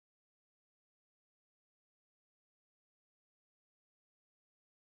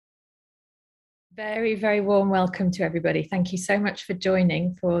Very, very warm welcome to everybody. Thank you so much for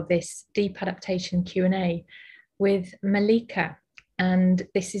joining for this Deep Adaptation Q&A with Malika. And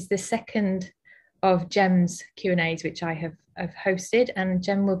this is the second of Gem's Q&As, which I have hosted, and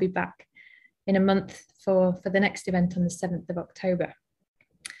Gem will be back in a month for the next event on the 7th of October.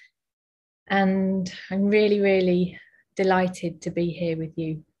 And I'm really, really delighted to be here with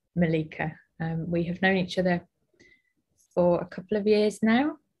you, Malika. We have known each other for a couple of years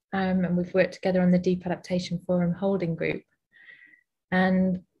now. And we've worked together on the Deep Adaptation Forum holding group.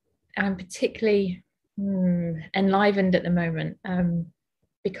 And I'm particularly enlivened at the moment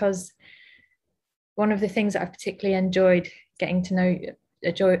because one of the things that I've particularly enjoyed getting to know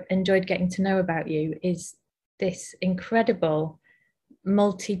about you is this incredible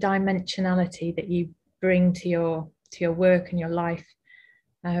multi-dimensionality that you bring to your work and your life.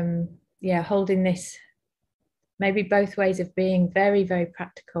 Holding this maybe both ways of being very, very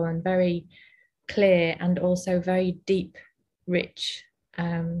practical and very clear, and also very deep, rich,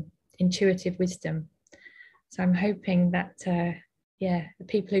 intuitive wisdom. So I'm hoping that, the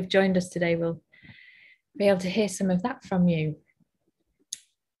people who've joined us today will be able to hear some of that from you.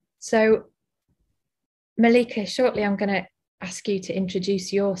 So Malika, shortly I'm going to ask you to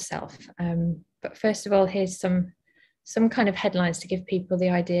introduce yourself. But first of all, here's some kind of headlines to give people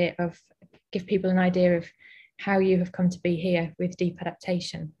an idea of how you have come to be here with Deep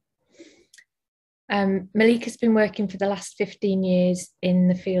Adaptation. Malika's been working for the last 15 years in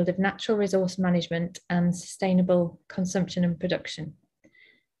the field of natural resource management and sustainable consumption and production.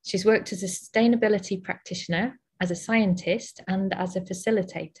 She's worked as a sustainability practitioner, as a scientist, and as a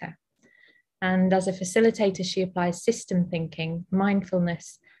facilitator. And as a facilitator, she applies system thinking,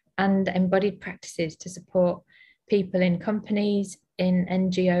 mindfulness, and embodied practices to support people in companies, in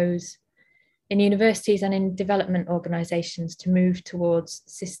NGOs, in universities and in development organisations to move towards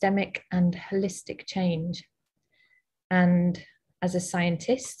systemic and holistic change. And as a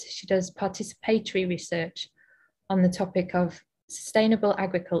scientist, she does participatory research on the topic of sustainable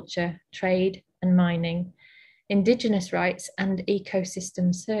agriculture, trade and mining, Indigenous rights and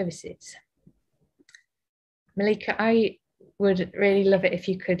ecosystem services. Malika, I would really love it if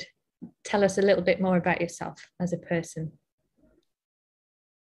you could tell us a little bit more about yourself as a person.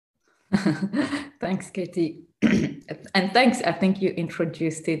 Thanks, Katie. And thanks, I think you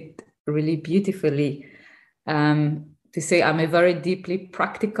introduced it really beautifully. To say I'm a very deeply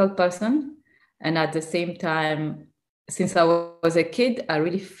practical person. And at the same time, since I was a kid, I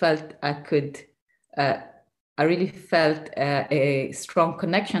really felt a strong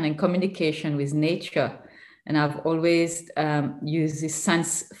connection and communication with nature. And I've always used this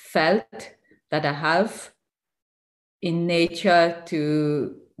sense felt that I have in nature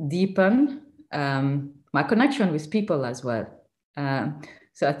to deepen my connection with people as well.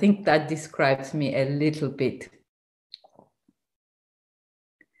 So I think that describes me a little bit.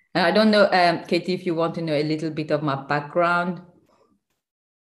 And I don't know, Katie, if you want to know a little bit of my background.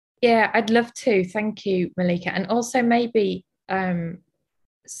 Yeah, I'd love to. Thank you, Malika. And also maybe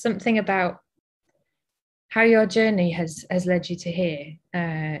something about how your journey has led you to here,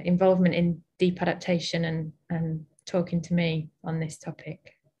 involvement in deep adaptation and talking to me on this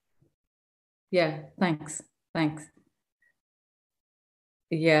topic. Yeah, thanks.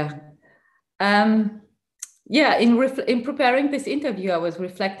 Yeah. In preparing this interview, I was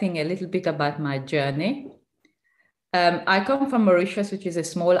reflecting a little bit about my journey. I come from Mauritius, which is a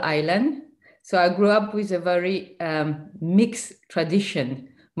small island. So I grew up with a very mixed tradition.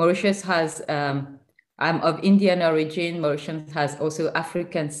 Mauritius has, I'm of Indian origin. Mauritius has also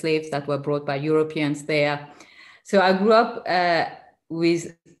African slaves that were brought by Europeans there. So I grew up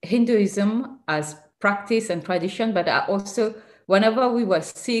with Hinduism as practice and tradition, but I also, whenever we were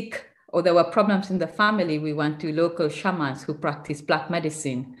sick or there were problems in the family, we went to local shamans who practiced black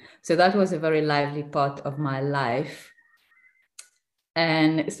medicine. So that was a very lively part of my life.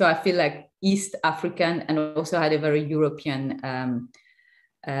 And so I feel like East African, and also had a very European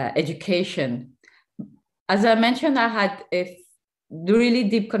education. As I mentioned, I had a really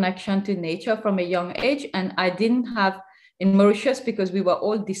deep connection to nature from a young age, and I didn't have in Mauritius, because we were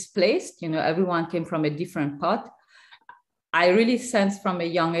all displaced, everyone came from a different part. I really sensed from a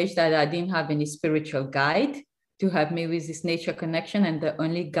young age that I didn't have any spiritual guide to help me with this nature connection, and the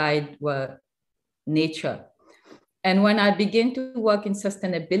only guide were nature. And when I began to work in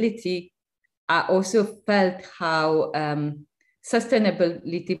sustainability, I also felt how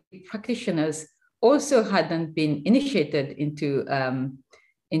sustainability practitioners also hadn't been initiated into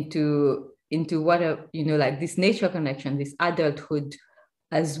what like this nature connection, this adulthood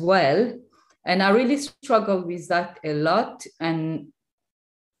as well. And I really struggled with that a lot. And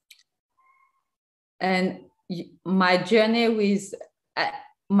And my journey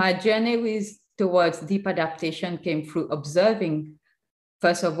towards deep adaptation came through observing,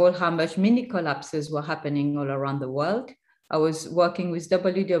 first of all, how much mini collapses were happening all around the world. I was working with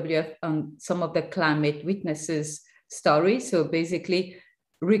WWF on some of the climate witnesses stories. So basically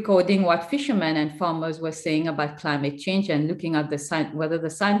recording what fishermen and farmers were saying about climate change and looking at whether the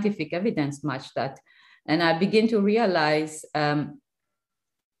scientific evidence matched that. And I began to realize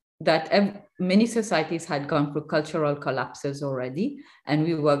that many societies had gone through cultural collapses already, and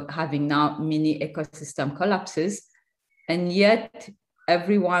we were having now mini ecosystem collapses, and yet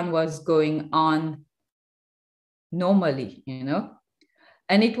everyone was going on normally, you know?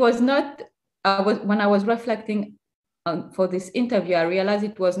 And it was not, when I was reflecting for this interview, I realized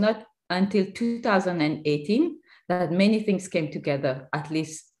it was not until 2018 that many things came together, at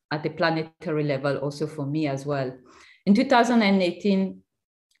least at the planetary level, also for me as well. In 2018,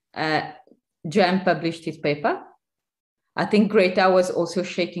 GEM published his paper. I think Greta was also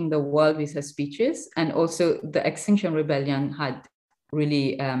shaking the world with her speeches, and also the Extinction Rebellion had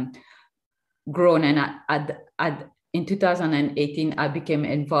really grown. And in 2018, I became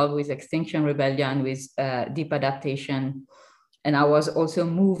involved with Extinction Rebellion, with Deep Adaptation, and I was also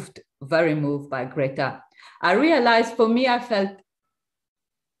very moved by Greta. I realized, for me, I felt,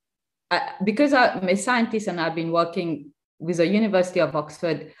 because I'm a scientist and I've been working with the University of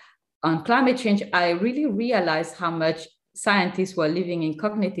Oxford on climate change, I really realized how much scientists were living in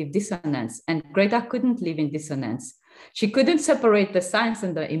cognitive dissonance, and Greta couldn't live in dissonance. She couldn't separate the science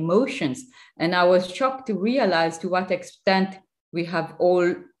and the emotions. And I was shocked to realize to what extent we have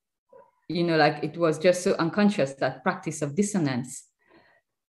all, you know, like it was just so unconscious, that practice of dissonance.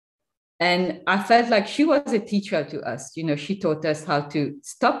 And I felt like she was a teacher to us. You know, she taught us how to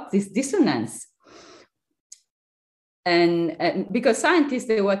stop this dissonance. And because scientists,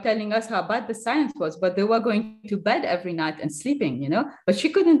 they were telling us how bad the science was, but they were going to bed every night and sleeping, you know, but she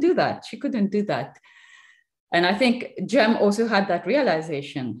couldn't do that. She couldn't do that. And I think GEM also had that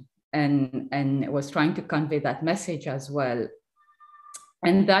realization and was trying to convey that message as well.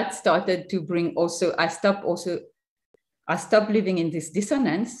 And that started to bring also, I stopped living in this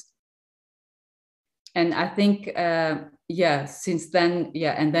dissonance. And I think, since then,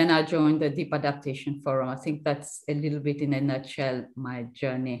 and then I joined the Deep Adaptation Forum. I think that's a little bit in a nutshell, my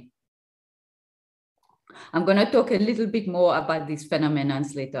journey. I'm going to talk a little bit more about these phenomena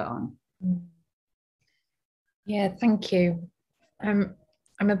later on. Yeah, thank you. I'm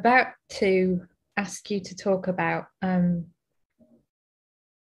about to ask you to talk about,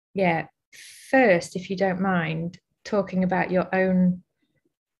 first, if you don't mind, talking about your own,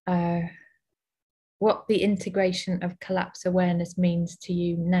 what the integration of collapse awareness means to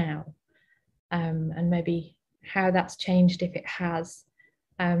you now, and maybe how that's changed, if it has.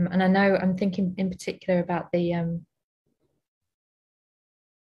 And I know I'm thinking in particular about the,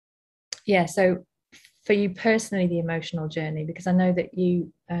 so for you personally, the emotional journey, because I know that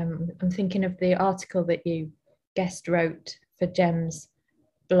you, I'm thinking of the article that you guest wrote for GEM's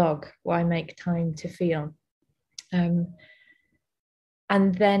blog, Why Make Time to Feel? And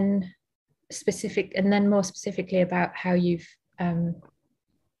then more specifically about how you've,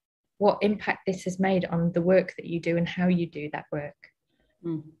 what impact this has made on the work that you do and how you do that work.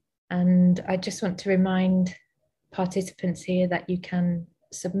 And I just want to remind participants here that you can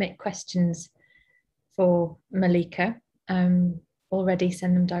submit questions for Malika. Already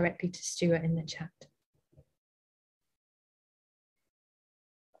send them directly to Stuart in the chat.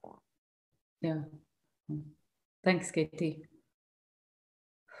 Yeah, thanks, Katie.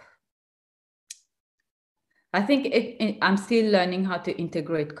 I think I'm still learning how to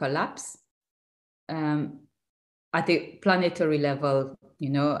integrate collapse at a planetary level.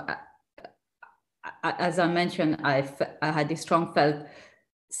 You know, as I mentioned, I had a strong felt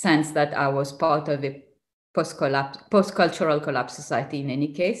sense that I was part of a post-cultural collapse society in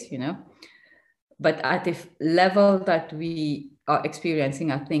any case, you know. But at the level that we are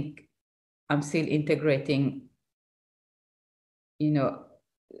experiencing, I think I'm still integrating, you know,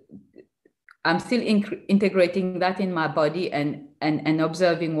 I'm still integrating that in my body and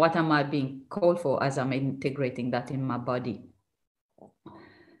observing what am I being called for as I'm integrating that in my body.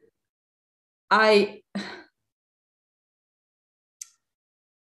 I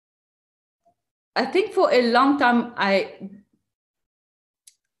think for a long time,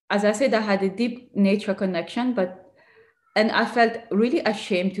 as I said, I had a deep nature connection, and I felt really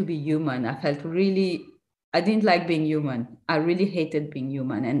ashamed to be human. I didn't like being human. I really hated being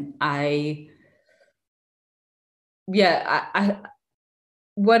human. And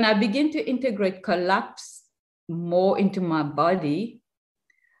when I begin to integrate collapse more into my body,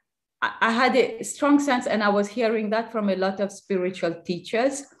 I had a strong sense, and I was hearing that from a lot of spiritual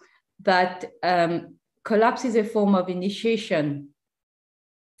teachers, that collapse is a form of initiation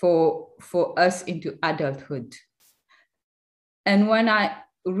for us into adulthood. And when I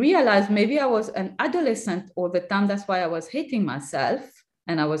realized maybe I was an adolescent all the time, that's why I was hating myself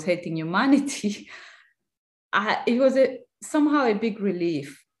and I was hating humanity, it was somehow a big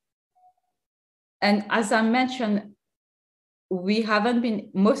relief. And as I mentioned,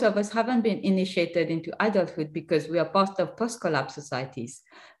 most of us haven't been initiated into adulthood because we are part of post-collapse societies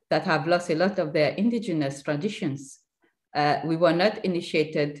that have lost a lot of their indigenous traditions. We were not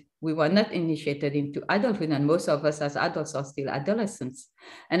initiated into adulthood, and most of us as adults are still adolescents.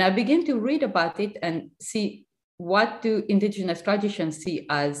 And I begin to read about it and see, what do indigenous traditions see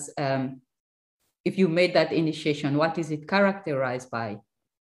as, if you made that initiation, what is it characterized by?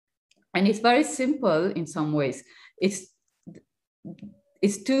 And it's very simple in some ways. It's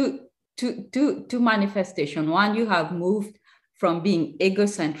two manifestations. One, you have moved from being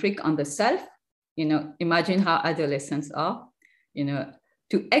egocentric on the self, imagine how adolescents are,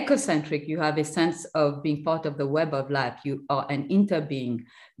 to ecocentric. You have a sense of being part of the web of life. You are an interbeing.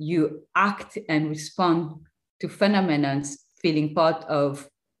 You act and respond to phenomena, feeling part of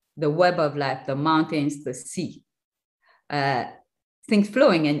the web of life, the mountains, the sea, things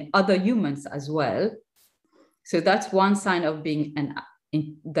flowing, and other humans as well. So that's one sign of being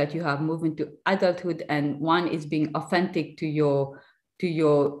that you have moved into adulthood, and one is being authentic to your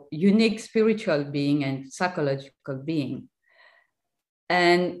unique spiritual being and psychological being.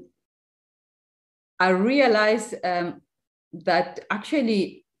 And I realized that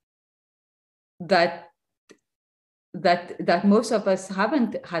actually that most of us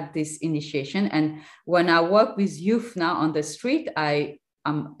haven't had this initiation. And when I work with youth now on the street, I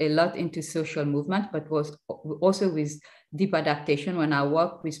am a lot into social movement, but was also with deep adaptation. When I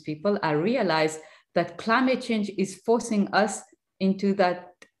work with people, I realize that climate change is forcing us into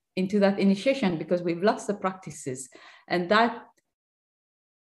that initiation, because we've lost the practices, and that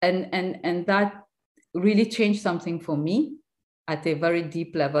really changed something for me at a very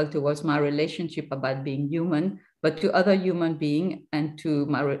deep level towards my relationship about being human, but to other human beings, and to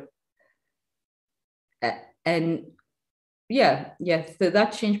my so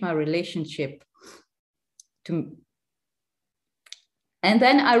that changed my relationship to. And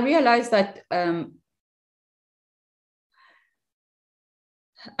then I realized that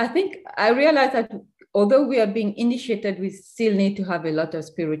although we are being initiated, we still need to have a lot of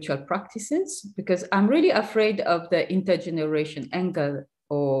spiritual practices, because I'm really afraid of the intergeneration anger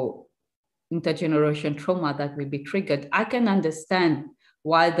or intergeneration trauma that will be triggered. I can understand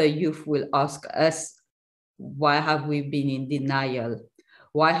why the youth will ask us, why have we been in denial?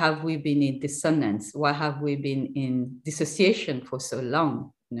 Why have we been in dissonance? Why have we been in dissociation for so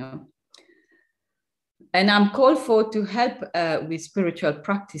long? And I'm called for to help with spiritual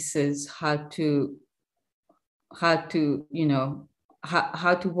practices, how to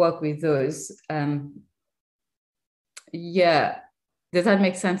work with those. Does that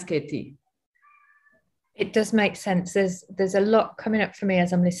make sense, Katie? It does make sense. There's a lot coming up for me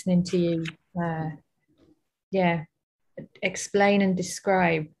as I'm listening to you. Explain and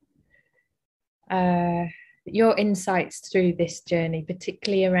describe your insights through this journey,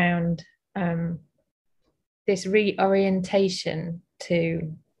 particularly around this reorientation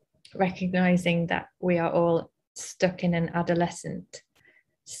to recognizing that we are all stuck in an adolescent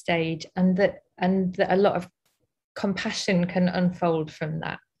stage, and that a lot of compassion can unfold from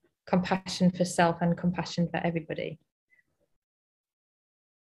that. Compassion for self and compassion for everybody.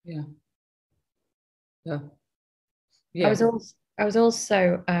 Yeah. I was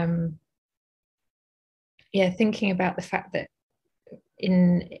also thinking about the fact that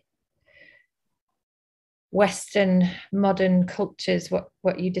in Western modern cultures,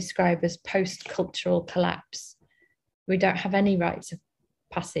 what you describe as post-cultural collapse, we don't have any rites of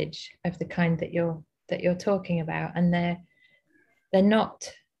passage of the kind that you're talking about, and they're not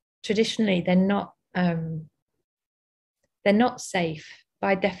traditionally, they're not safe.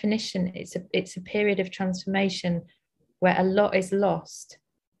 By definition, it's a period of transformation where a lot is lost,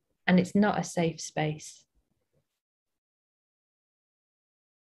 and it's not a safe space.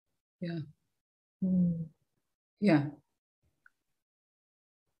 Yeah.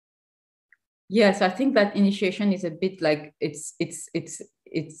 Yes, I think that initiation is a bit like it's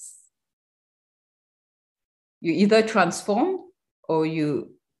you either transform or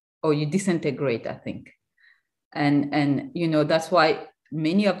you disintegrate, I think. And that's why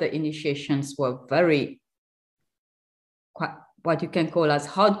many of the initiations were very what you can call as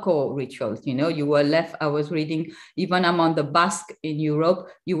hardcore rituals. You know, you were left, I was reading, even among the Basque in Europe,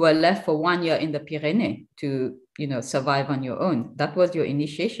 you were left for 1 year in the Pyrenees to, you know, survive on your own. That was your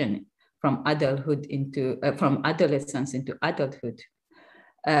initiation from adulthood into, from adolescence into adulthood.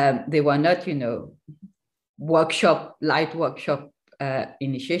 They were not, you know, light workshop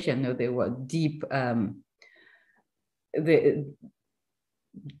initiation. No, they were deep, they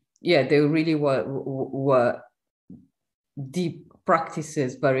really were deep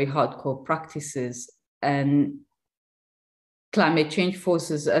practices, very hardcore practices. And climate change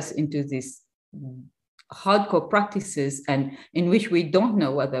forces us into these hardcore practices, and in which we don't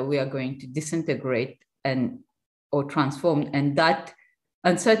know whether we are going to disintegrate or transform. And that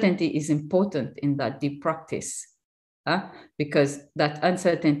uncertainty is important in that deep practice, because that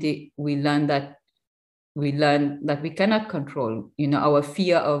uncertainty, we learn that we cannot control. You know, our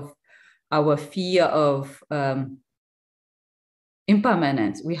fear of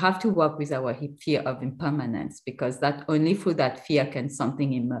impermanence. We have to work with our fear of impermanence, because that only through that fear can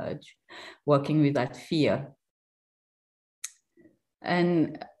something emerge. Working with that fear,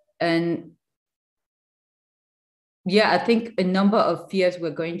 and yeah, I think a number of fears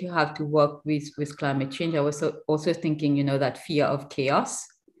we're going to have to work with climate change. I was also thinking, you know, that fear of chaos,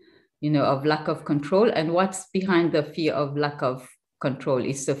 you know, of lack of control. And what's behind the fear of lack of control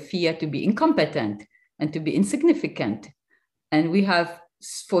is the fear to be incompetent and to be insignificant. And we have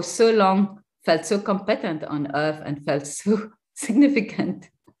for so long felt so competent on Earth and felt so significant.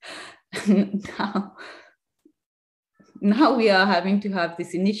 Now we are having to have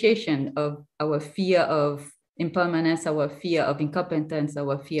this initiation of our fear of impermanence, our fear of incompetence,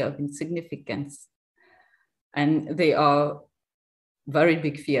 our fear of insignificance. And they are very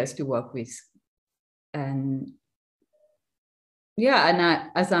big fears to work with. And yeah, and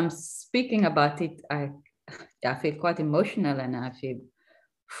as I'm speaking about it, I feel quite emotional, and I feel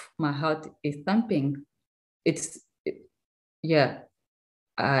my heart is thumping.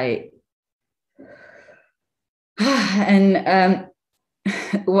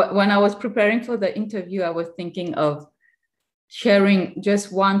 When I was preparing for the interview, I was thinking of sharing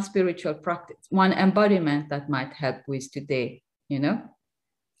just one spiritual practice, one embodiment that might help with today, you know?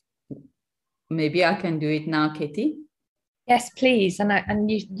 Maybe I can do it now, Katie? Yes, please.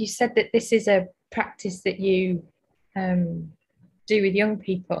 And you said that this is a practice that you do with young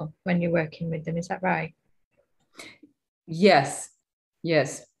people when you're working with them. Is that right? Yes.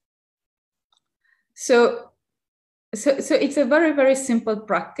 So it's a very, very simple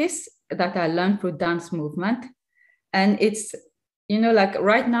practice that I learned through dance movement. And it's, you know, like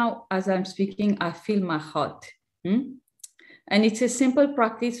right now, as I'm speaking, I feel my heart. And it's a simple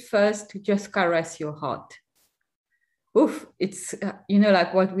practice first to just caress your heart. Oof, it's, you know,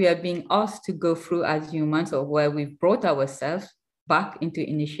 like what we are being asked to go through as humans, or where we've brought ourselves back into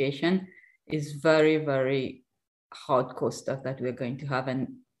initiation, is very, very hardcore stuff that we're going to have,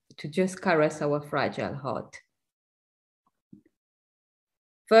 and to just caress our fragile heart.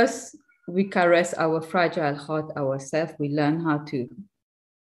 First, we caress our fragile heart ourselves. We learn how to,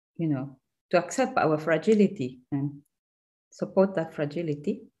 you know, to accept our fragility and support that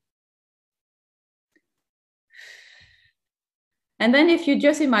fragility. And then if you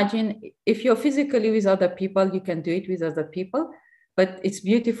just imagine, if you're physically with other people, you can do it with other people, but it's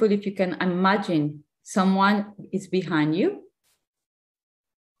beautiful if you can imagine someone is behind you,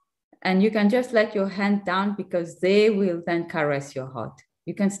 and you can just let your hand down, because they will then caress your heart.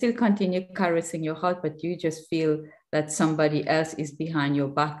 You can still continue caressing your heart, but you just feel that somebody else is behind your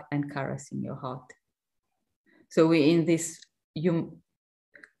back and caressing your heart. So we're in this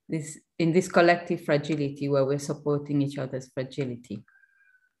collective fragility where we're supporting each other's fragility.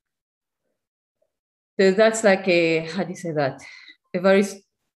 So that's like a very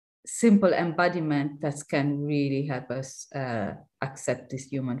simple embodiment that can really help us accept this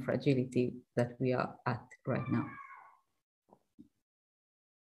human fragility that we are at right now.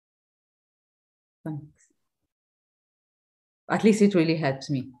 Thanks. At least it really helps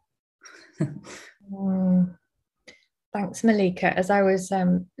me. Thanks, Malika. As I was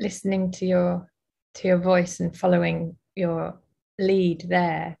listening to your voice and following your lead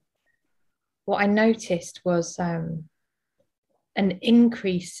there, what I noticed was an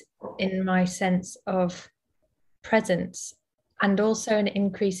increase in my sense of presence, and also an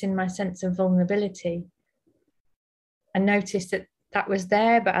increase in my sense of vulnerability. I noticed that was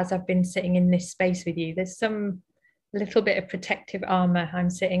there, but as I've been sitting in this space with you, there's some little bit of protective armor. I'm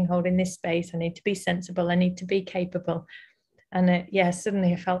sitting holding this space. I need to be sensible. I need to be capable. And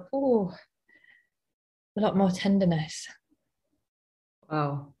suddenly I felt, a lot more tenderness.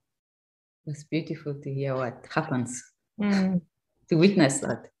 Wow. That's beautiful to hear what happens. to witness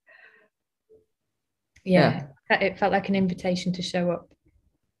that. Yeah. It felt like an invitation to show up.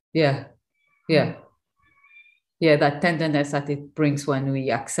 Yeah, that tenderness that it brings when we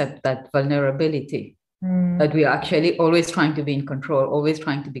accept that vulnerability, that we are actually always trying to be in control, always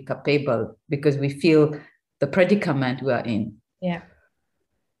trying to be capable, because we feel the predicament we are in. Yeah,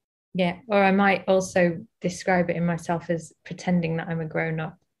 or I might also describe it in myself as pretending that I'm a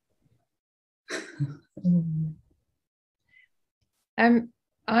grown-up.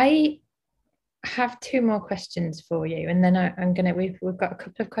 I have two more questions for you, and then we've got a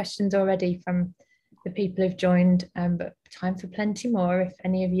couple of questions already from the people who've joined, but time for plenty more if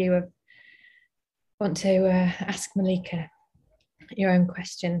any of you want to ask Malika your own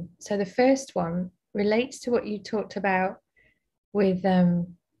question. So the first one relates to what you talked about with the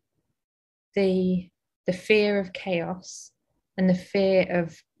fear of chaos and the fear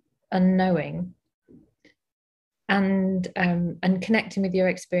of unknowing, and connecting with your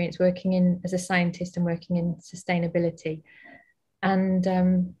experience working as a scientist and working in sustainability, and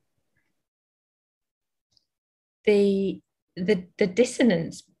the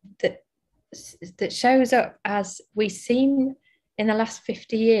dissonance that shows up as we seem in the last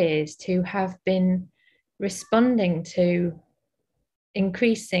 50 years to have been responding to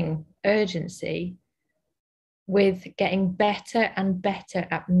increasing urgency with getting better and better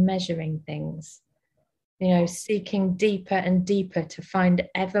at measuring things, seeking deeper and deeper to find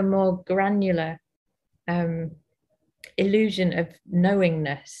ever more granular illusion of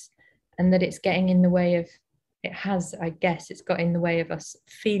knowingness, and that it's getting in the way of, it's got in the way of us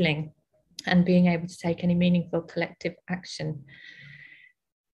feeling and being able to take any meaningful collective action.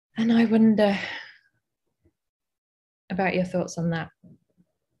 And I wonder about your thoughts on that.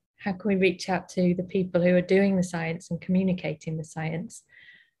 How can we reach out to the people who are doing the science and communicating the science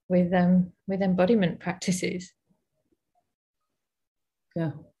with embodiment practices?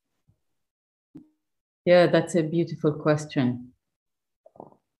 Yeah, that's a beautiful question.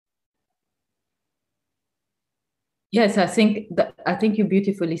 Yes, I think you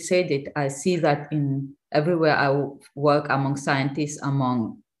beautifully said it. I see that in everywhere I work, among scientists,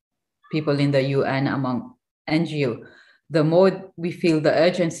 among people in the UN, among NGO. The more we feel the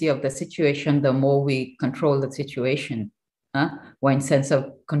urgency of the situation, the more we control the situation. Or in sense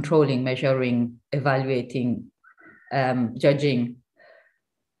of controlling, measuring, evaluating, judging.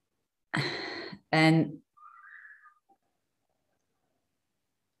 And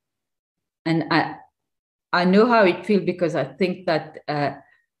I know how it feels, because I think that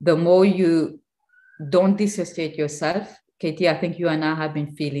the more you don't dissociate yourself, Katie, I think you and I have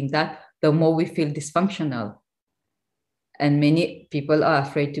been feeling that, the more we feel dysfunctional. And many people are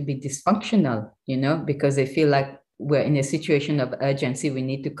afraid to be dysfunctional, because they feel like we're in a situation of urgency, we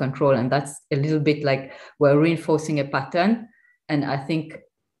need to control. And that's a little bit like we're reinforcing a pattern. And I think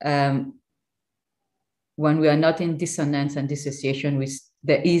when we are not in dissonance and dissociation,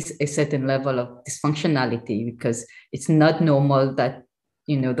 there is a certain level of dysfunctionality, because it's not normal that,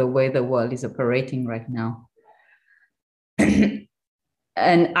 the way the world is operating right now. And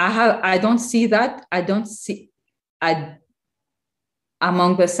I don't see that.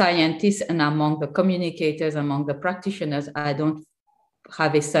 Among the scientists and among the communicators, among the practitioners, I don't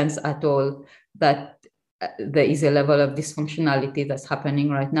have a sense at all that there is a level of dysfunctionality that's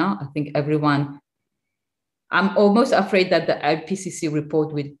happening right now. I think I'm almost afraid that the IPCC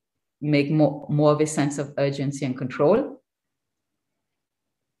report will make more of a sense of urgency and control.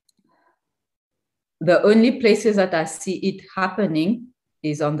 The only places that I see it happening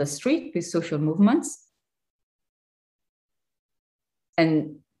is on the street with social movements.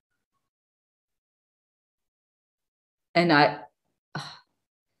 And I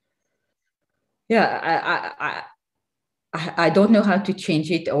don't know how to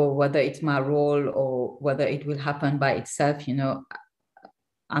change it, or whether it's my role, or whether it will happen by itself.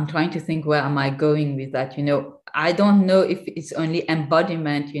 I'm trying to think, where am I going with that? I don't know if it's only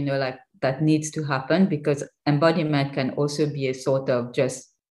embodiment, like that needs to happen, because embodiment can also be a sort of just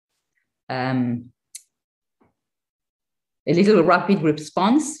a little rapid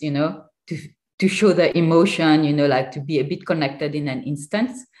response, to show the emotion, like to be a bit connected in an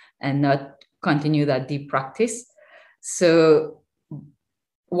instant and not continue that deep practice. So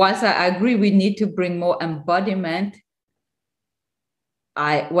whilst I agree we need to bring more embodiment,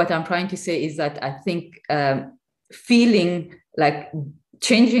 what I'm trying to say is that I think feeling like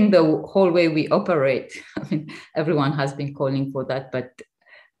changing the whole way we operate, I mean, everyone has been calling for that, but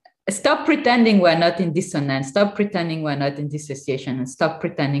stop pretending we're not in dissonance, stop pretending we're not in dissociation, and stop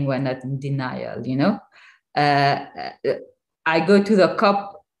pretending we're not in denial, I go to the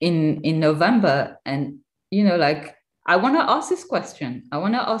COP in November, and, like I want to ask this question.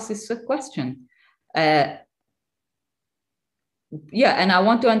 Yeah, and I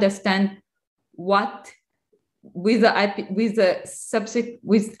want to understand what, with every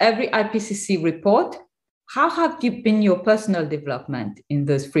IPCC report, how have you been your personal development in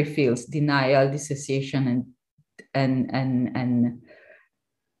those three fields: denial, dissociation, and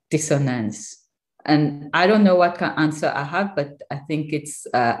dissonance? And I don't know what kind of answer I have, but I think it's.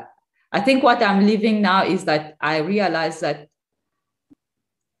 I think what I'm living now is that I realize that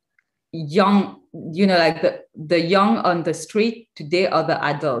young, like the young on the street today are the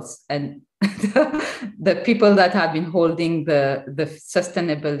adults, and the people that have been holding the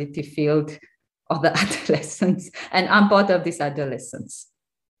sustainability field are the adolescents, and I'm part of this adolescence.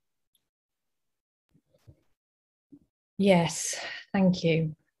 Yes, thank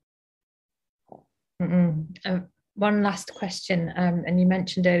you. One last question, and you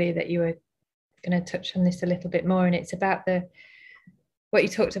mentioned earlier that you were going to touch on this a little bit more, and it's about what you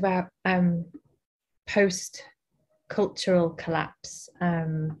talked about, post-cultural collapse,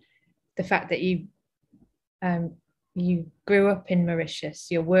 the fact that you grew up in Mauritius,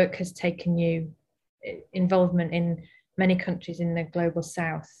 your work has taken you involvement in many countries in the global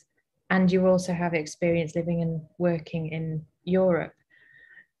south, and you also have experience living and working in Europe.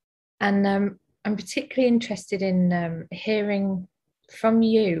 And I'm particularly interested in hearing from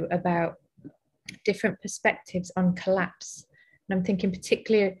you about different perspectives on collapse. And I'm thinking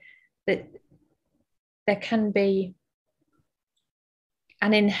particularly that there can be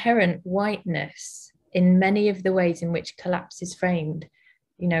an inherent whiteness in many of the ways in which collapse is framed.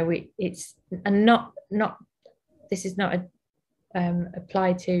 It's and not this is not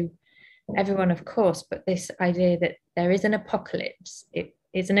applied to everyone, of course, but this idea that there is an apocalypse. It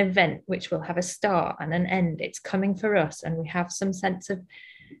is an event which will have a start and an end. It's coming for us, and we have some sense of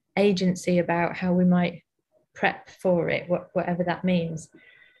agency about how we might prep for it, whatever that means.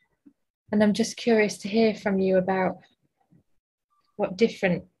 And I'm just curious to hear from you about what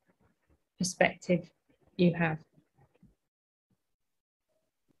different perspective you have.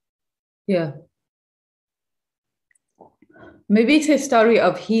 Yeah. Maybe it's a story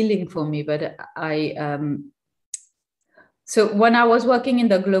of healing for me, but so when I was working in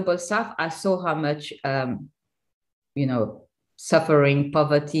the global south, I saw how much, suffering,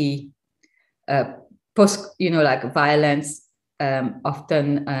 poverty, like violence,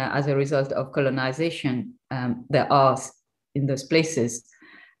 often as a result of colonization, there are in those places.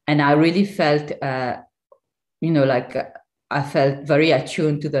 And I really felt, I felt very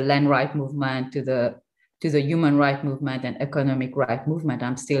attuned to the land right movement, to the human right movement and economic right movement.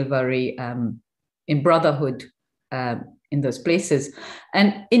 I'm still very in brotherhood in those places.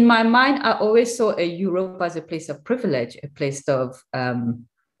 And in my mind, I always saw Europe as a place of privilege, a place of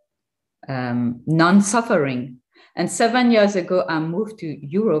non-suffering. And 7 years ago, I moved to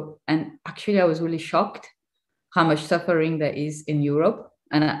Europe, and actually I was really shocked how much suffering there is in Europe.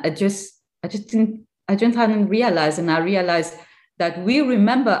 And I hadn't realized, and I realized that we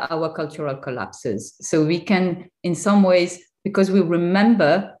remember our cultural collapses. So we can, in some ways, because we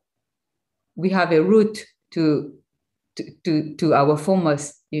remember, we have a route to our former,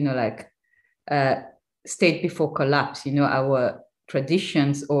 state before collapse, our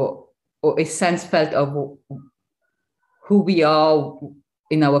traditions or a sense felt of who we are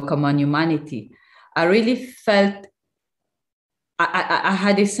in our common humanity. I really felt, I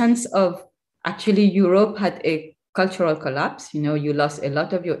had a sense of, actually Europe had a cultural collapse. You lost a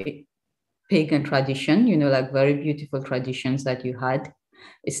lot of your pagan tradition, like very beautiful traditions that you had.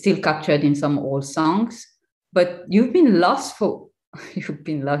 It's still captured in some old songs, but you've been lost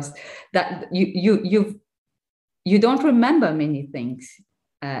that you don't remember many things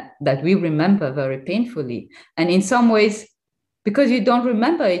that we remember very painfully. And in some ways, because you don't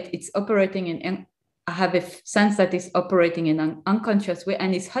remember it, it's operating in, I have a sense that it's operating in an unconscious way,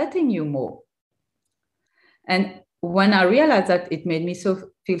 and it's hurting you more. And when I realized that, it made me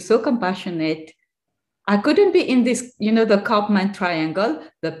feel so compassionate. I couldn't be in this, the Kaufman triangle,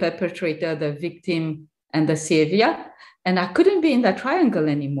 the perpetrator, the victim, and the savior. And I couldn't be in that triangle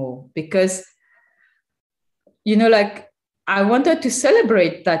anymore because, I wanted to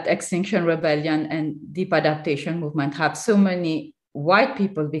celebrate that Extinction Rebellion and Deep Adaptation movement have so many white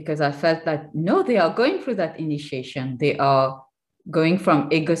people, because I felt that, no, they are going through that initiation. They are going from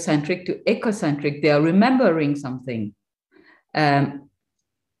egocentric to ecocentric. They are remembering something.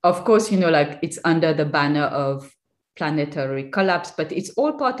 Of course, it's under the banner of planetary collapse, but it's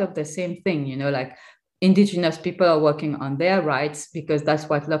all part of the same thing, indigenous people are working on their rights because that's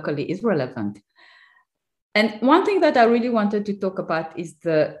what locally is relevant. And one thing that I really wanted to talk about is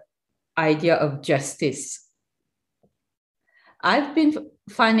the idea of justice. I've been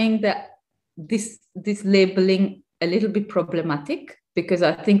finding that this labeling a little bit problematic, because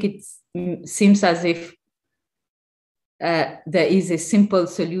I think it seems as if there is a simple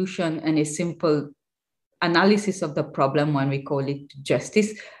solution and a simple analysis of the problem when we call it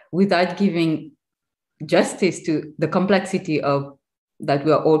justice, without giving justice to the complexity of that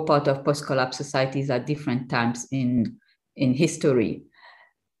we are all part of post-collapse societies at different times in history.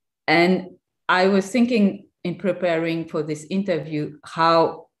 And I was thinking in preparing for this interview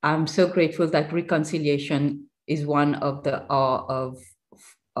how I'm so grateful that reconciliation is one of the R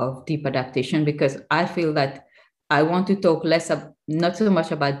of deep adaptation, because I feel that I want to talk not so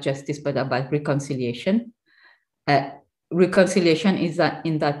much about justice, but about reconciliation. Reconciliation is that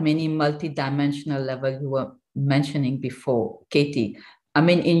in that many multi-dimensional level you were mentioning before, Katie. I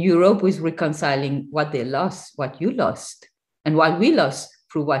mean, in Europe, with reconciling what they lost, what you lost, and what we lost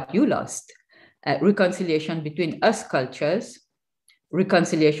through what you lost. Reconciliation between us cultures,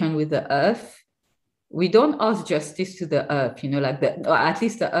 reconciliation with the earth. We don't ask justice to the earth, or at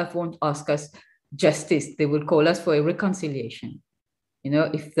least the earth won't ask us justice. They will call us for a reconciliation,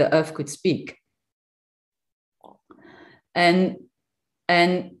 if the earth could speak. And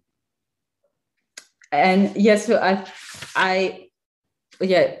yes, so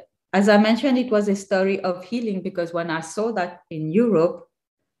as I mentioned, it was a story of healing, because when I saw that in Europe,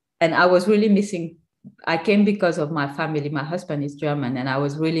 and I was really missing, I came because of my family. My husband is German, and I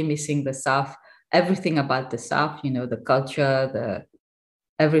was really missing the South, everything about the South, the culture,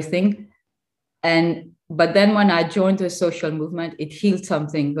 everything. But then when I joined the social movement, it healed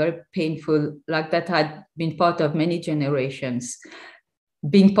something very painful, like that had been part of many generations.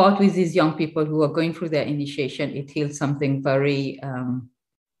 Being part with these young people who are going through their initiation, it healed something very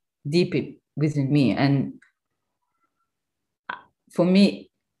deep within me. And for me,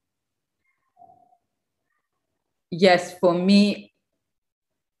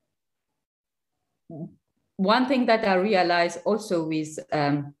 one thing that I realized also with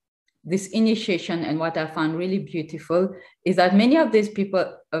this initiation, and what I found really beautiful, is that many of these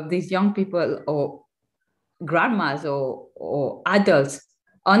young people or grandmas or adults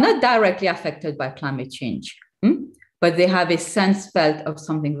are not directly affected by climate change, but they have a sense felt of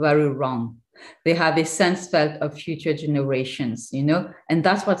something very wrong. They have a sense felt of future generations, and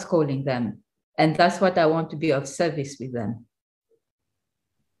that's what's calling them. And that's what I want to be of service with them.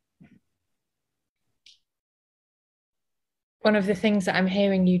 One of the things that I'm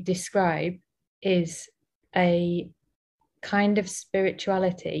hearing you describe is a kind of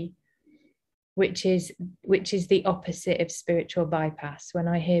spirituality which is the opposite of spiritual bypass. When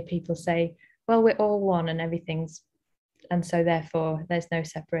I hear people say, well, we're all one and everything's, and so therefore there's no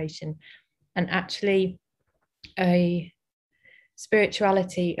separation. And actually a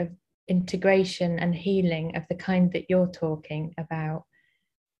spirituality of integration and healing of the kind that you're talking about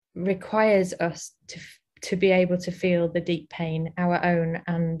requires us to be able to feel the deep pain, our own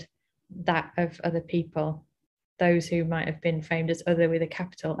and that of other people, those who might have been framed as other with a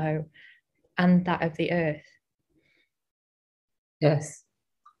capital O, and that of the earth. Yes.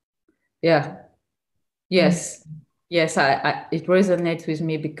 Yeah. Yes. Yes. It resonates with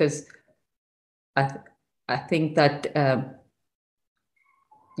me, because I think that a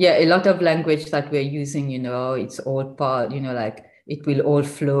lot of language that we're using, it's all part, like it will all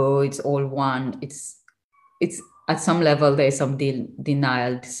flow, it's all one. It's at some level there's some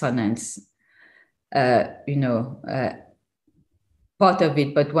denial, dissonance, part of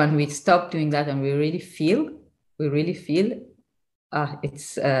it. But when we stop doing that and we really feel, it's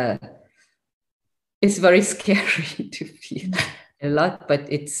very scary to feel a lot, but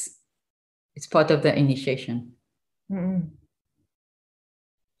it's part of the initiation. Mm-hmm.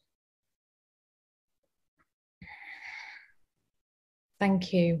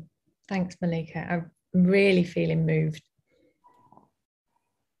 Thank you. Thanks, Malika. I'm really feeling moved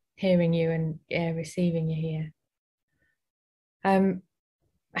hearing you and receiving you here. I'm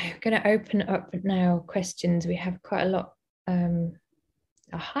going to open up now questions. We have quite a lot, a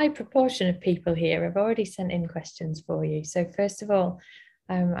high proportion of people here have already sent in questions for you. So first of all,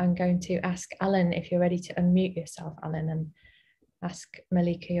 I'm going to ask Alan if you're ready to unmute yourself, Alan, and ask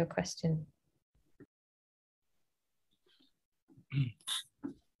Malika your question.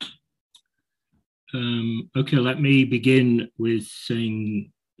 Okay, let me begin with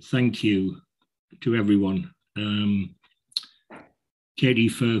saying thank you to everyone. Katie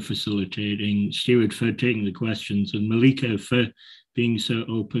for facilitating, Stuart for taking the questions, and Malika for being so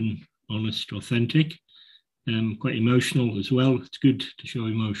open, honest, authentic, quite emotional as well. It's good to show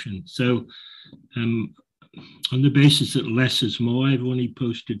emotion. So on the basis that less is more, I've only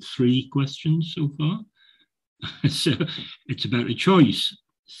posted 3 questions so far. So it's about a choice.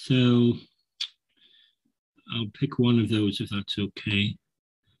 So I'll pick one of those if that's okay.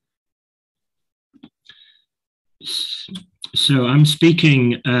 So I'm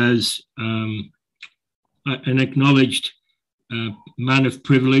speaking as an acknowledged man of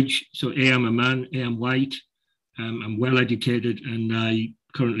privilege. So A, I'm a man, A, I'm white, I'm well educated, and I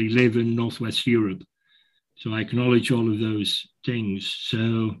currently live in Northwest Europe. So I acknowledge all of those things.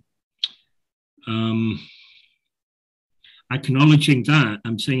 So acknowledging that,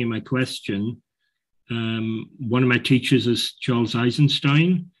 I'm saying in my question, one of my teachers is Charles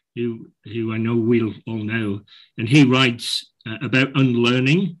Eisenstein, who I know we'll all know, and he writes about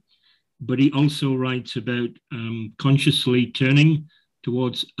unlearning, but he also writes about consciously turning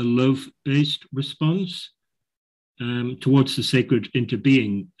towards a love-based response, towards the sacred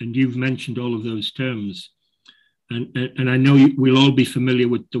interbeing. And you've mentioned all of those terms. And I know we'll all be familiar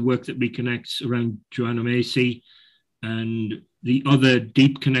with the work that reconnects around Joanna Macy, and the other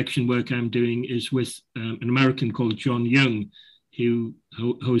deep connection work I'm doing is with an American called John Young, who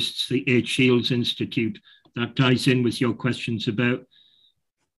hosts the H. Shields Institute. That ties in with your questions about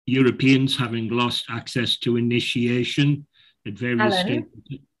Europeans having lost access to initiation at various stages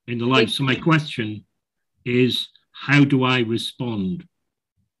in the life. So my question is, how do I respond?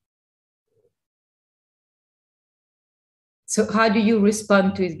 So how do you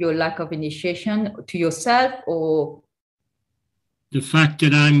respond to your lack of initiation, to yourself, or? The fact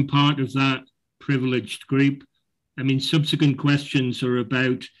that I'm part of that privileged group. I mean, subsequent questions are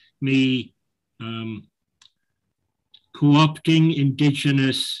about me co-opting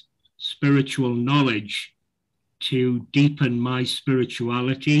indigenous spiritual knowledge to deepen my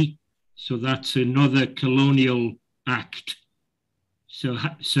spirituality. So that's another colonial act. So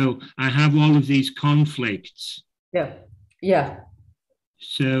I have all of these conflicts. Yeah.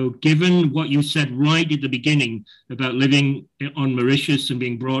 So given what you said right at the beginning about living on Mauritius and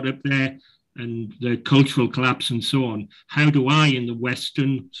being brought up there and the cultural collapse and so on, how do I in the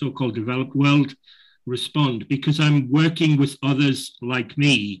Western so-called developed world respond? Because I'm working with others like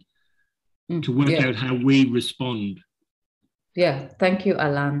me to work out how we respond. Yeah, thank you,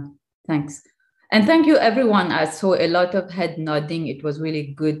 Alan. Thanks. And thank you, everyone. I saw a lot of head nodding. It was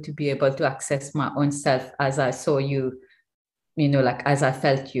really good to be able to access my own self as I saw you, like as I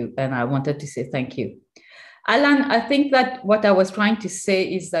felt you. And I wanted to say thank you. Alan, I think that what I was trying to say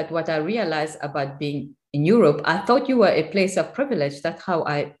is that what I realized about being in Europe, I thought you were a place of privilege. That's how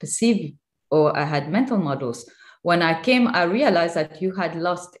I perceived, or I had mental models. When I came, I realized that you had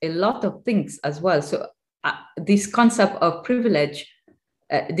lost a lot of things as well. So this concept of privilege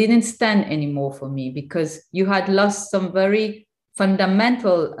didn't stand anymore for me, because you had lost some very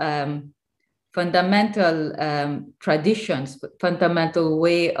fundamental traditions, fundamental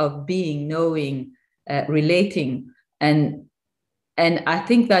way of being, knowing, relating. And I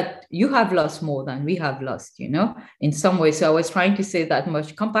think that you have lost more than we have lost, in some ways. So I was trying to say that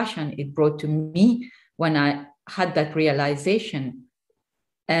much compassion it brought to me when I had that realization.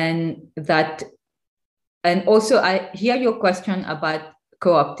 And also I hear your question about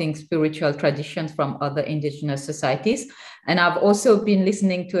co-opting spiritual traditions from other indigenous societies. And I've also been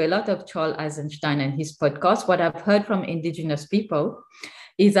listening to a lot of Charles Eisenstein and his podcast. What I've heard from indigenous people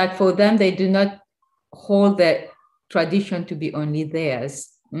is that for them, they do not hold the tradition to be only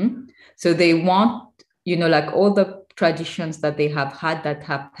theirs. So they want, like all the traditions that they have had that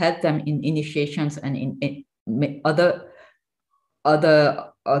have helped them in initiations and in other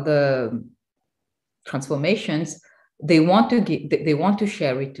transformations, they want to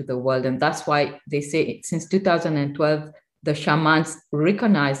share it to the world. And that's why they say since 2012, the shamans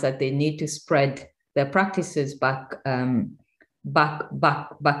recognize that they need to spread their practices back to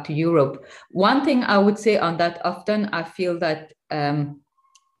Europe. One thing I would say on that, often I feel that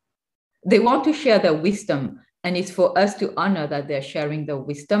they want to share their wisdom, and it's for us to honor that they're sharing their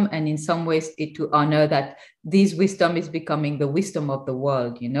wisdom, and in some ways to honor that this wisdom is becoming the wisdom of the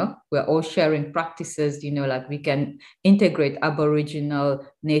world. We're all sharing practices, like we can integrate Aboriginal,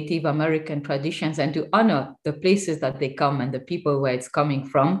 Native American traditions, and to honor the places that they come and the people where it's coming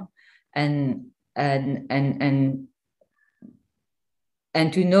from, and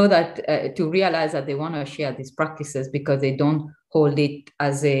to know that, to realize that they want to share these practices because they don't hold it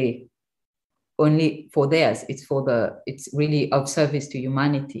as only for theirs. It's really of service to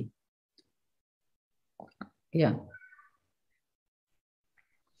humanity. Yeah.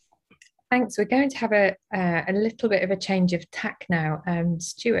 Thanks. We're going to have a little bit of a change of tack now.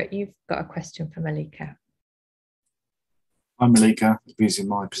 Stuart, you've got a question for Malika. I'm Malika, abusing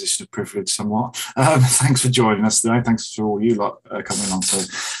my position of privilege somewhat. Thanks for joining us today. Thanks for all you lot coming on.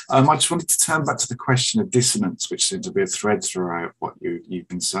 So I just wanted to turn back to the question of dissonance, which seems to be a thread throughout what you've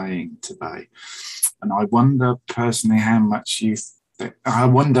been saying today. And I wonder personally how much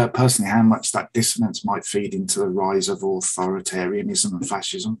that dissonance might feed into the rise of authoritarianism and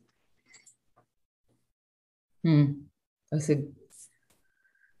fascism. That's a,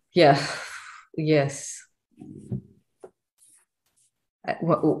 yeah, yes.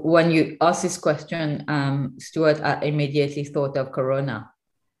 When you asked this question, Stuart, I immediately thought of Corona.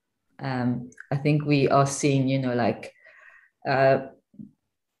 I think we are seeing,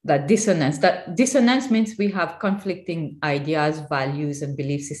 that dissonance. That dissonance means we have conflicting ideas, values, and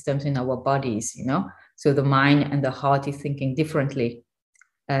belief systems in our bodies, So the mind and the heart is thinking differently,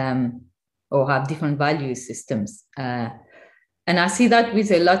 or have different value systems. And I see that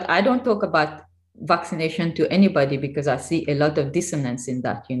with a lot. I don't talk about vaccination to anybody because I see a lot of dissonance in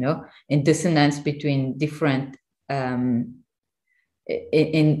that, in dissonance between different, in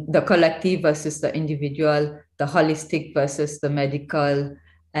the collective versus the individual, the holistic versus the medical,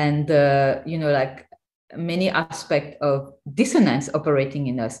 and many aspects of dissonance operating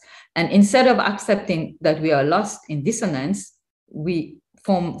in us. And instead of accepting that we are lost in dissonance, we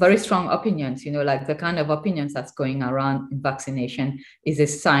form very strong opinions, the kind of opinions that's going around in vaccination is a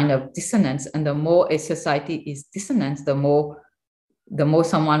sign of dissonance. And the more a society is dissonant, the more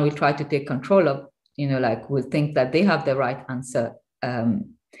someone will try to take control of, will think that they have the right answer.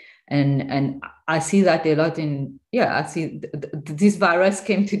 And I see that a lot I see this virus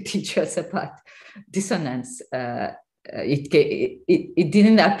came to teach us about dissonance. It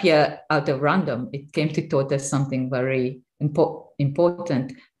didn't appear out of random. It came to taught us something very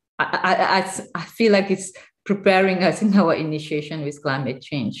important. I feel like it's preparing us in our initiation with climate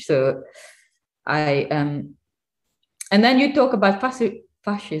change. So and then you talk about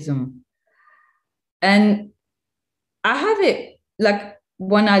fascism, and I have it like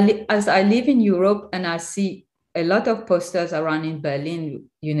as I live in Europe and I see a lot of posters around in Berlin,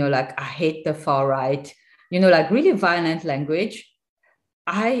 I hate the far right, really violent language.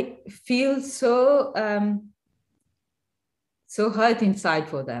 I feel so hurt inside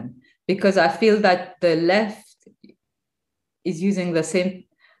for them because I feel that the left is using the same,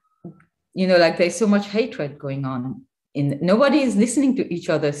 there's so much hatred going on. Nobody is listening to each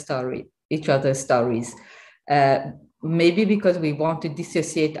other's stories. Maybe because we want to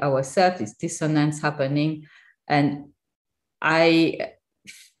dissociate ourselves, it's dissonance happening. And and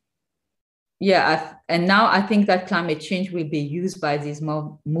now I think that climate change will be used by these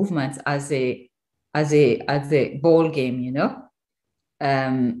movements as a ball game,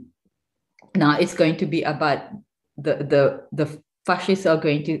 Now it's going to be about the fascists are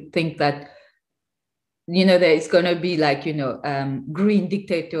going to think that, that it's going to be like, green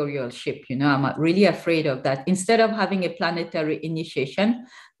dictatorialship, I'm really afraid of that. Instead of having a planetary initiation,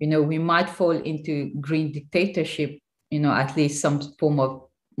 we might fall into green dictatorship, at least some form of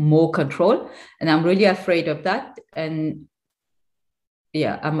more control. And I'm really afraid of that. And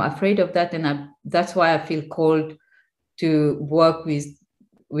I'm afraid of that. And that's why I feel called to work with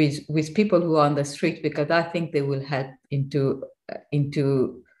people who are on the street, because I think they will help into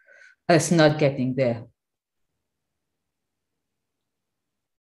us not getting there.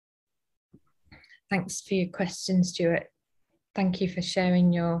 Thanks for your question, Stuart. Thank you for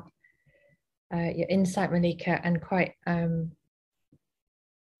sharing your insight, Malika, and quite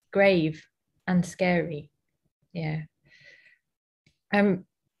grave and scary. Yeah.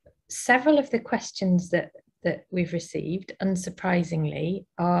 Several of the questions that we've received, unsurprisingly,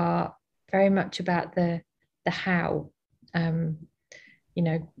 are very much about the how.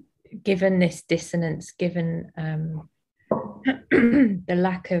 Given this dissonance, given the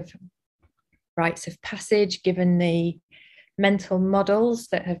lack of rites of passage, given the mental models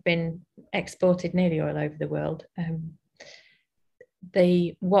that have been exported nearly all over the world,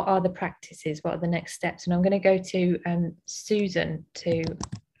 what are the practices, what are the next steps? And I'm going to go to Susan to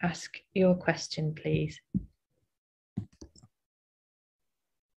ask your question, please.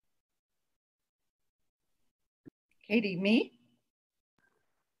 Katie, me?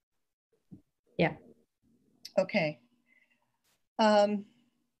 Yeah. Okay. Hi,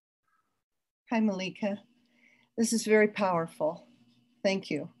 Malika. This is very powerful. Thank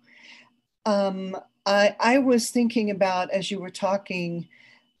you. I was thinking about, as you were talking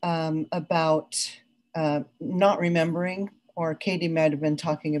about not remembering, or Katie might have been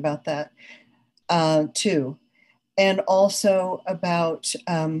talking about that too. And also about,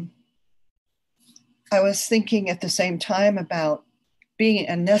 I was thinking at the same time about being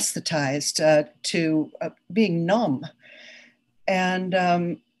anesthetized to being numb.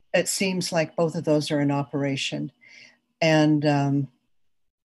 And it seems like both of those are in operation. And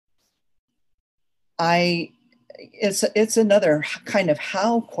it's another kind of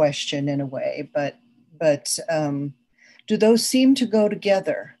how question in a way, but do those seem to go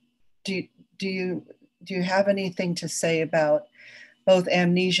together? Do you have anything to say about both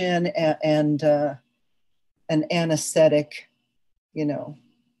amnesia and an anesthetic,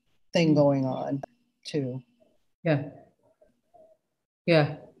 thing going on too? Yeah.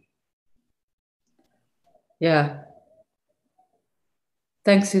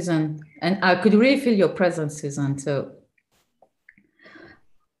 Thanks, Susan. And I could really feel your presence, Susan. So,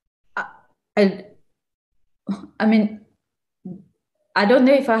 I mean, I don't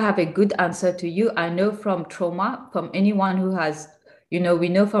know if I have a good answer to you. I know from trauma, from anyone who has, we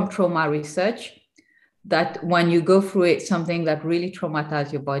know from trauma research that when you go through something that really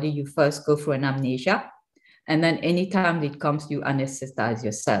traumatizes your body, you first go through an amnesia. And then anytime it comes, you anesthetize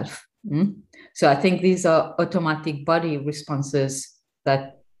yourself. So I think these are automatic body responses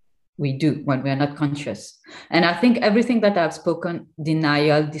that we do when we are not conscious. And I think everything that I've spoken,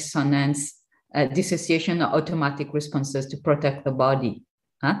 denial, dissonance, dissociation, are automatic responses to protect the body.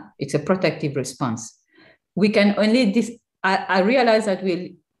 It's a protective response. We can only, I realize that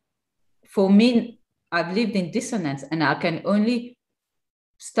for me, I've lived in dissonance, and I can only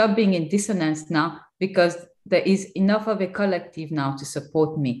stop being in dissonance now because there is enough of a collective now to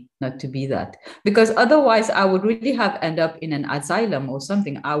support me not to be that. Because otherwise I would really have ended up in an asylum or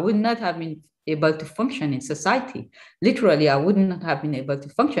something. I would not have been able to function in society. Literally, I would not have been able to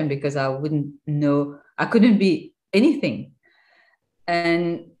function because I wouldn't know, I couldn't be anything.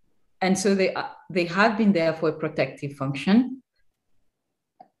 And so they have been there for a protective function.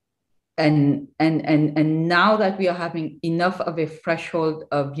 And now that we are having enough of a threshold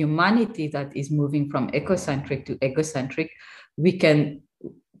of humanity that is moving from ecocentric to egocentric, we can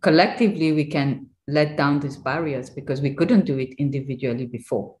let down these barriers, because we couldn't do it individually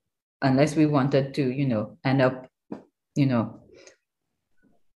before, unless we wanted to, end up,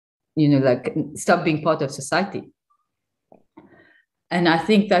 like stop being part of society. And I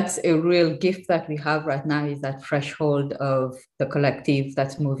think that's a real gift that we have right now, is that threshold of the collective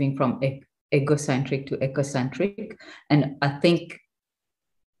that's moving from egocentric to ecocentric. And I think,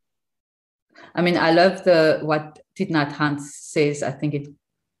 I love what Thich Nhat Hanh says. I think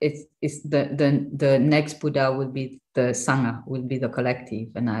it's the next Buddha will be the Sangha, will be the collective.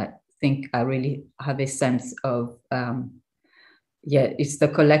 And I think I really have a sense of, it's the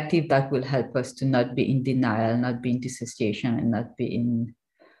collective that will help us to not be in denial, not be in dissociation, and not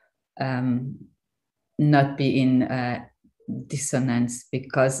be in dissonance,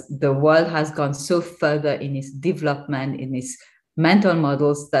 because the world has gone so further in its development, in its mental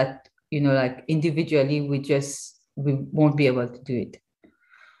models, that like individually we won't be able to do it.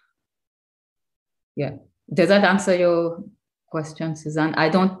 Yeah. Does that answer your question, Suzanne? I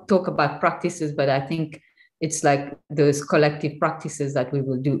don't talk about practices, but I think it's like those collective practices that we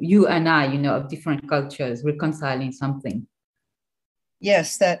will do, you and I, of different cultures, reconciling something.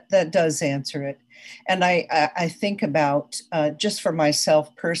 Yes, that does answer it. And I think about, just for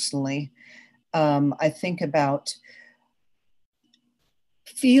myself personally, I think about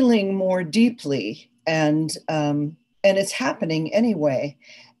feeling more deeply, and it's happening anyway.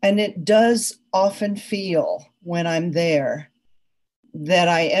 And it does often feel, when I'm there, that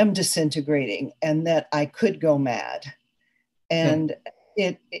I am disintegrating and that I could go mad. And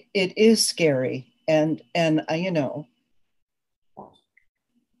it is scary. And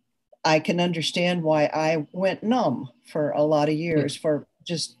I can understand why I went numb for a lot of years for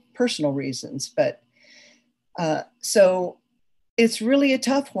just personal reasons. But so it's really a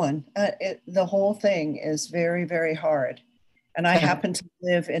tough one. The whole thing is very, very hard. And I happen to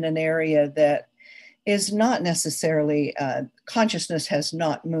live in an area that is not necessarily, consciousness has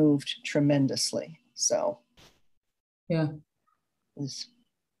not moved tremendously. So,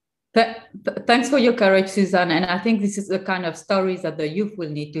 thanks for your courage, Suzanne. And I think this is the kind of stories that the youth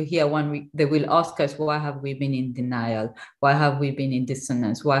will need to hear when they will ask us, why have we been in denial? Why have we been in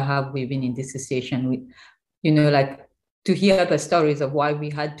dissonance? Why have we been in dissociation? Like to hear the stories of why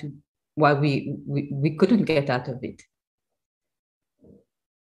we couldn't get out of it.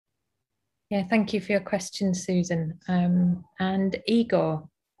 Yeah, thank you for your question, Susan. And Igor,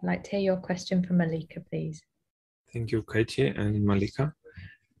 I'd like to hear your question from Malika, please. Thank you, Katie and Malika.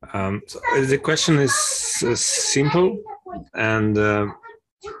 So the question is simple and at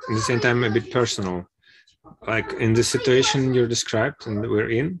the same time a bit personal. Like in the situation you described and we're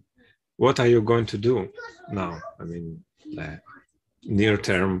in, what are you going to do now? near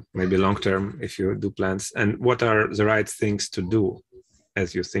term, maybe long term, if you do plans? And what are the right things to do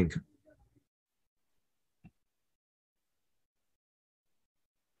as you think?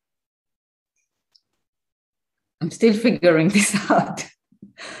 I'm still figuring this out.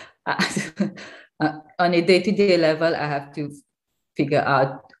 On a day-to-day level, I have to figure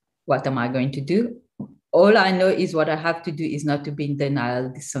out what am I going to do. All I know is what I have to do is not to be in denial,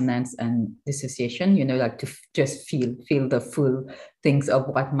 dissonance, and dissociation, like to just feel the full things of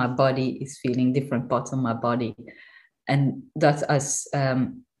what my body is feeling, different parts of my body. And that's as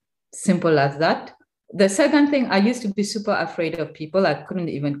simple as that. The second thing, I used to be super afraid of people. I couldn't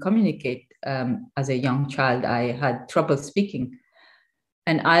even communicate as a young child. I had trouble speaking.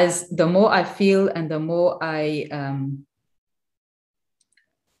 And as the more I feel and the more I'm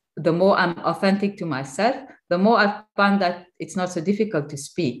authentic to myself, the more I found that it's not so difficult to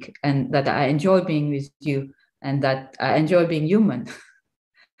speak, and that I enjoy being with you, and that I enjoy being human.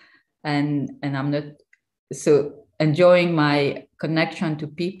 and I'm not so enjoying my connection to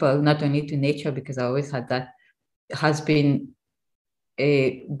people, not only to nature, because I always had that, has been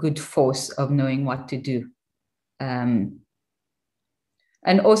a good force of knowing what to do.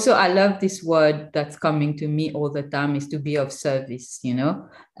 And also, I love this word that's coming to me all the time, is to be of service,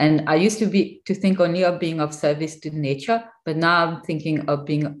 And I used to think only of being of service to nature, but now I'm thinking of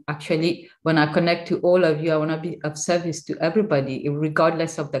being, actually, when I connect to all of you, I want to be of service to everybody,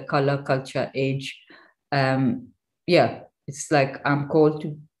 regardless of the color, culture, age. It's like I'm called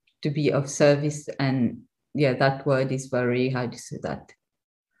to be of service. And that word is very, how do you say that?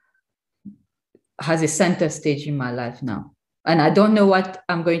 Has a center stage in my life now. And I don't know what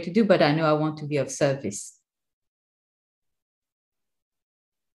I'm going to do, but I know I want to be of service.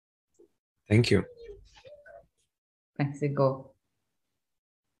 Thank you. Thanks, Igor.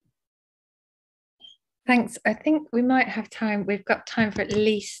 Thanks. I think we might have time. We've got time for at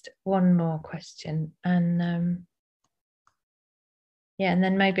least one more question. And and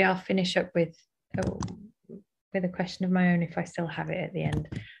then maybe I'll finish up with a question of my own if I still have it at the end.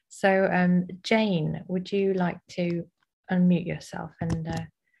 So Jane, would you like to unmute yourself and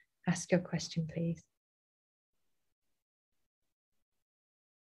ask your question, please?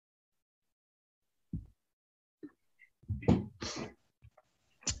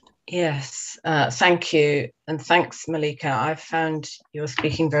 Yes, thank you. And thanks, Malika. I found your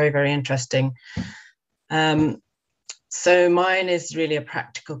speaking very, very interesting. So mine is really a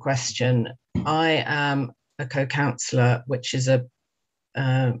practical question. I am a co-counselor, which is a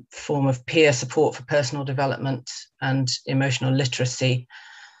form of peer support for personal development and emotional literacy.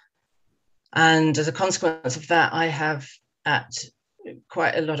 And as a consequence of that, I have at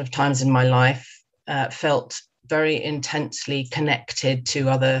quite a lot of times in my life felt very intensely connected to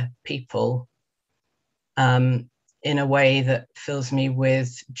other people in a way that fills me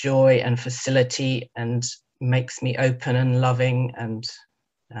with joy and facility and makes me open and loving, and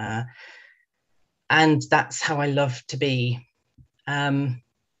that's how I love to be.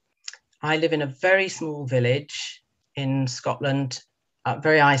 I live in a very small village in Scotland,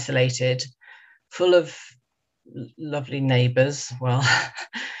 very isolated, full of lovely neighbours,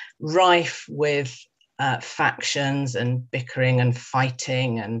 rife with factions and bickering and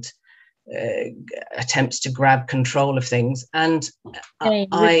fighting and attempts to grab control of things. And we've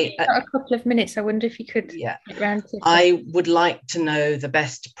got a couple of minutes. I wonder if you could get round to I would like to know the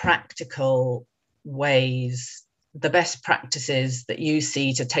best practical ways, the best practices that you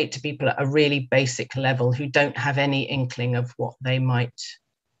see to take to people at a really basic level who don't have any inkling of what they might,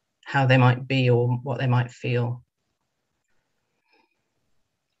 how they might be or what they might feel.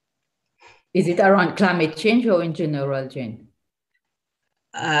 Is it around climate change or in general, Jane?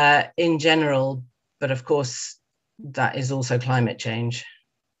 In general, but of course, that is also climate change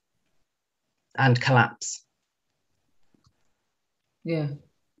and collapse. Yeah.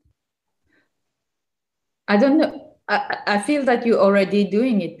 I don't know. I feel that you're already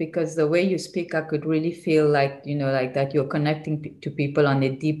doing it, because the way you speak, I could really feel like, like that you're connecting to people on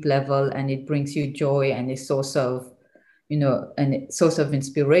a deep level, and it brings you joy and a source of, and a source of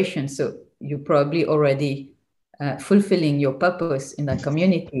inspiration. So you're probably already fulfilling your purpose in that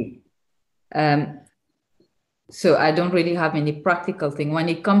community. So I don't really have any practical thing when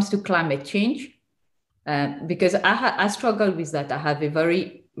it comes to climate change, because I struggle with that. I have a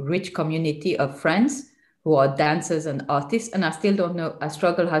very rich community of friends who are dancers and artists, and I still don't know, I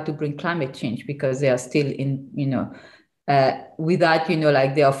struggle how to bring climate change, because they are still in, without,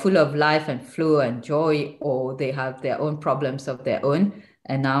 like they are full of life and flow and joy, or they have their own problems of their own.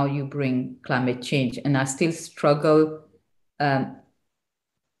 And now you bring climate change, and I still struggle.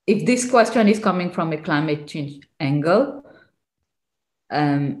 If this question is coming from a climate change angle,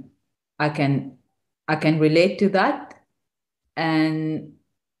 I can relate to that. And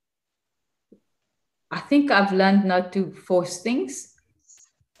I think I've learned not to force things,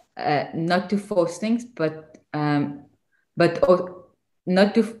 but not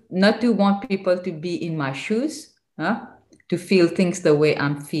to want people to be in my shoes, to feel things the way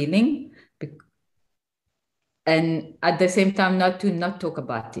I'm feeling, and at the same time not to not talk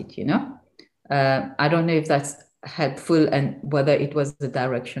about it. I don't know if that's helpful and whether it was the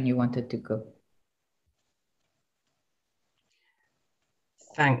direction you wanted to go.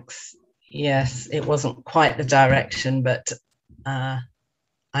 Thanks. Yes, it wasn't quite the direction, but I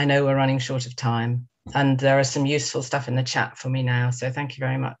know we're running short of time, and there are some useful stuff in the chat for me now. So thank you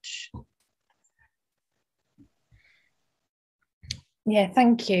very much. Yeah,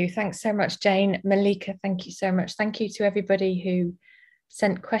 thank you. Thanks so much, Jane. Malika, thank you so much. Thank you to everybody who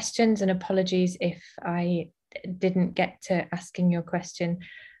sent questions, and apologies if I didn't get to asking your question.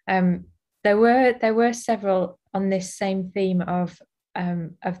 There were several on this same theme of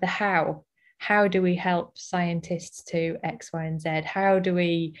the how. How do we help scientists to X, Y, and Z? How do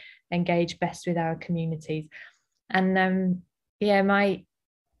we engage best with our communities? And yeah, my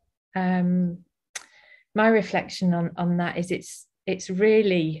reflection on that is it's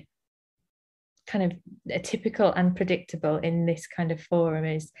really kind of typical and predictable in this kind of forum.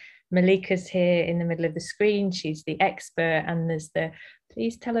 Is Malika's here in the middle of the screen, she's the expert, and there's the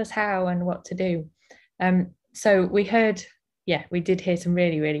please tell us how and what to do. So we did hear some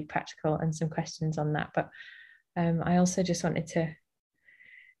really, really practical and some questions on that, but I also just wanted to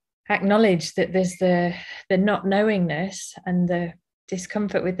acknowledge that there's the not knowingness, and the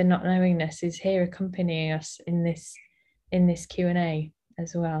discomfort with the not knowingness is here accompanying us in this Q&A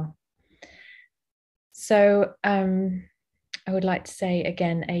as well. So I would like to say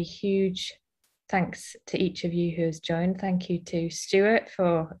again a huge thanks to each of you who has joined. Thank you to Stuart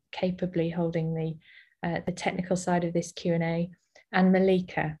for capably holding the technical side of this Q&A, and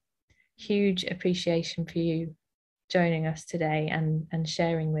Malika, huge appreciation for you joining us today and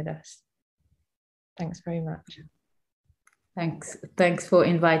sharing with us. Thanks very much. Thanks for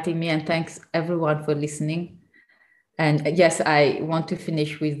inviting me, and thanks everyone for listening. And yes, I want to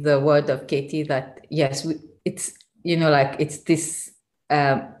finish with the word of Katie that yes, it's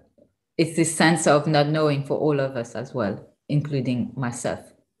this sense of not knowing for all of us as well, including myself.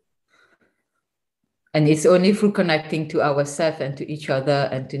 And it's only through connecting to ourselves and to each other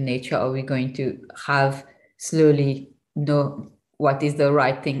and to nature are we going to have slowly know what is the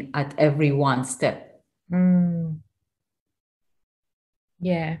right thing at every one step.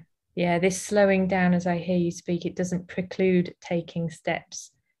 Yeah, this slowing down as I hear you speak, it doesn't preclude taking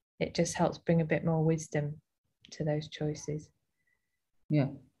steps. It just helps bring a bit more wisdom to those choices. Yeah.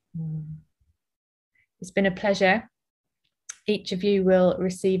 It's been a pleasure. Each of you will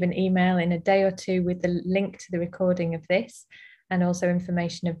receive an email in a day or two with the link to the recording of this, and also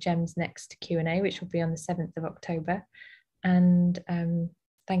information of Gem's next Q&A, which will be on the 7th of October. And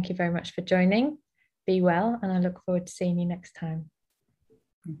thank you very much for joining. Be well, and I look forward to seeing you next time.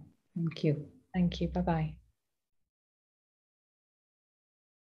 Thank you. Thank you. Bye-bye.